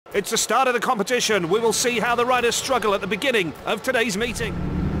It's the start of the competition. We will see how the riders struggle at the beginning of today's meeting.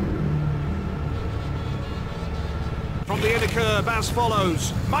 From the inner curve as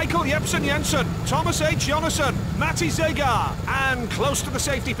follows: Michael Jepsen Jensen, Thomas H. Jonasson, Matti Zegar, and close to the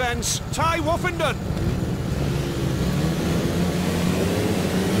safety fence, Ty Woffenden.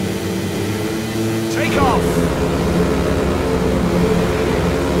 Take off.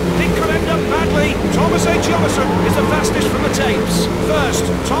 It could end up badly. Thomas H. Jonasson is the fastest from the tapes. First,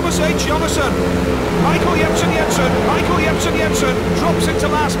 Thomas H. Jonasson. Michael Jepsen Jensen. Michael Jepsen Jensen drops into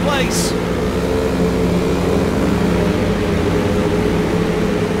last place.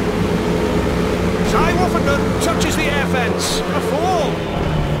 Ty Woffenden touches the air fence. A fall.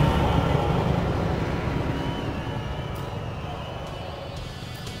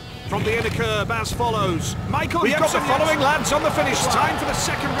 From the inner curve as follows: Michael Jepsen. We've got the following lads on the finish line. Time for the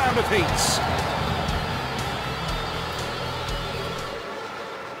second round of heats.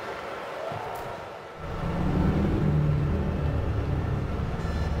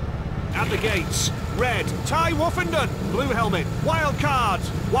 At the gates, red, Ty Woffenden. Blue helmet, wild card,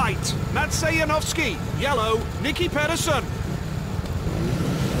 white, Matsej Janowski. Yellow, Nicky Pedersen.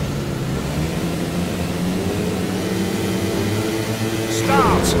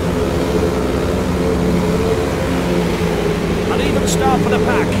 Start. An even start for the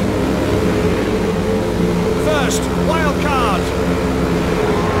pack. First, wild card.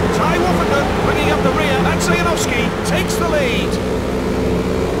 Ty Woffenden bringing up the rear. Matsej Janowski takes the lead.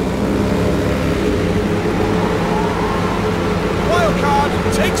 Wildcard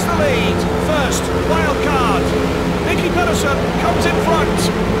takes the lead. First, wildcard. Nicky Pedersen comes in front.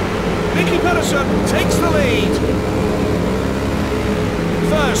 Nicky Pedersen takes the lead.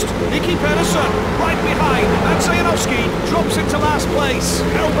 First, Nicky Pedersen right behind. Matsej Janowski drops into last place.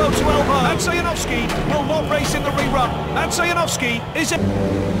 Elbow to elbow. Matsej Janowski will not race in the rerun. Matsej Janowski is in.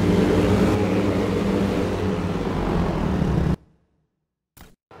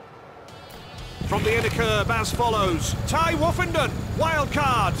 From the inner curve as follows: Ty Woffenden, wild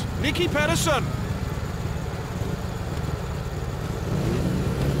card, Nicky Pedersen.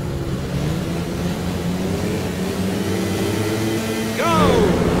 Go!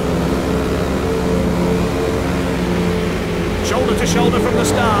 Shoulder to shoulder from the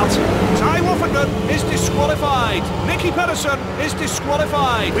start. Ty Woffenden is disqualified. Nicky Pedersen is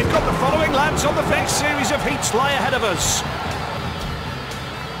disqualified. We've got the following lads on the next series of heats lie ahead of us.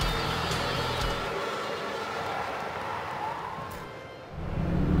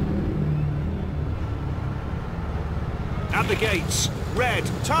 At the gates, red,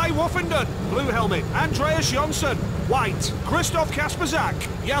 Ty Woffenden. Blue helmet, Andreas Jonsson. White, Christoph Kasperzak.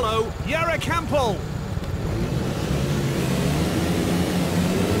 Yellow, Jarek Hampel.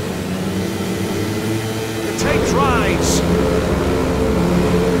 The tape dries.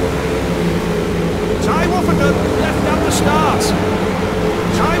 Ty Woffenden left at the start.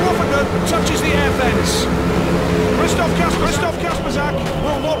 Ty Woffenden touches the air fence. Christoph Kasperzak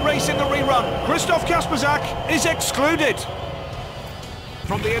will not race in the rerun. Christoph Kasperzak is excluded.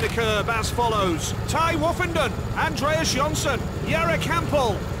 From the inner curve as follows: Ty Woffenden, Andreas Jonsson, Jarek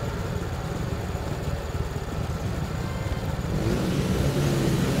Hampel.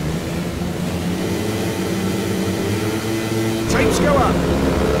 Tapes go up.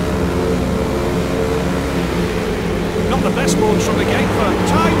 Not the best launch from the gate for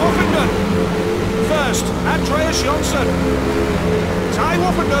Ty Woffenden. First, Andreas Jonsson. Ty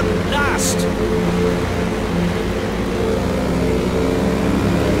Woffenden last.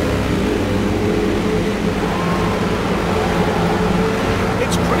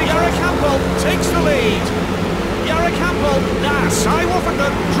 It's pretty. Jarek Hampel takes the lead. Jarek Hampel last. Ty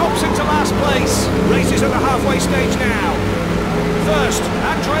Woffenden drops into last place. Races at the halfway stage now. First,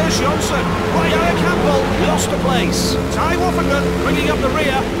 Andreas Jonsson. Right, Jarek Hampel lost a place. Ty Woffenden bringing up the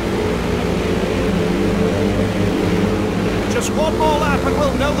rear. Just one more lap and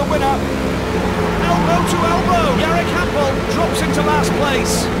we'll know the winner. Elbow to elbow. Jarek Hampel drops into last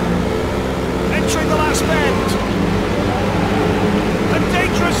place. Entering the last bend. A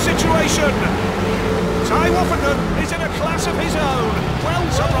dangerous situation. Ty Woffenden is in a class of his own.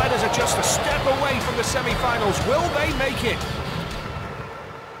 Well, some riders are just a step away from the semi-finals. Will they make it?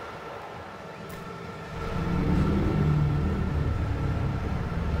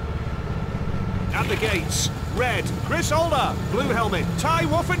 At the gates, red, Chris Older. Blue helmet, Ty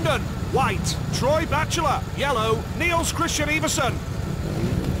Woffenden. White, Troy Batchelor. Yellow, Niels Christian Iversen.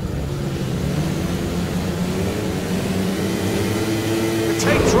 The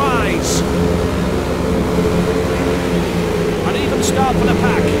tape dries. An even start for the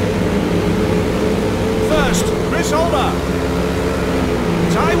pack. First, Chris Older.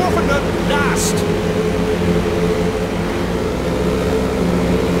 Ty Woffenden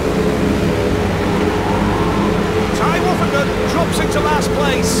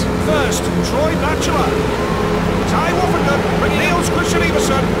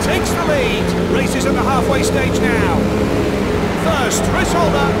changes at the halfway stage now. First, Chris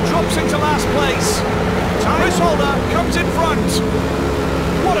Holder drops into last place. Chris Holder comes in front.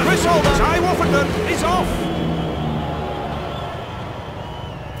 What a Chris Holder! Ty Woffenden is off.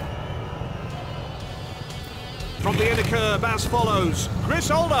 From the inner curb as follows. Chris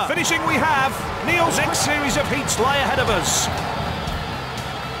Holder. Finishing we have. Neil's next series of heats lie ahead of us.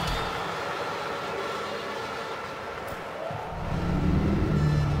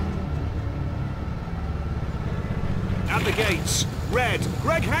 At the gates, red,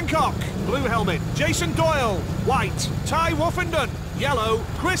 Greg Hancock. Blue helmet, Jason Doyle. White, Ty Woffenden. Yellow,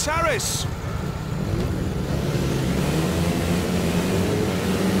 Chris Harris.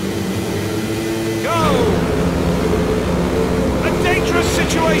 Go! A dangerous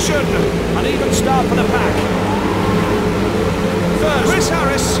situation. An even start for the pack. First, Chris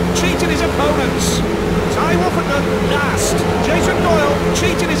Harris cheated his opponents. Ty Woffenden last. Jason Doyle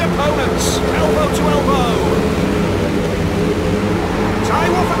cheated his opponents. Elbow to elbow. Ty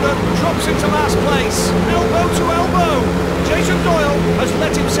Woffenden drops into last place. Elbow to elbow. Jason Doyle has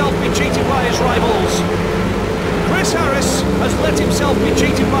let himself be cheated by his rivals. Chris Harris has let himself be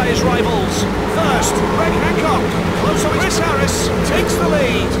cheated by his rivals. First, Greg Hancock. Close on Chris Harris takes the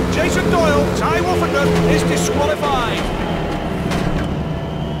lead. Jason Doyle, Ty Woffenden is disqualified.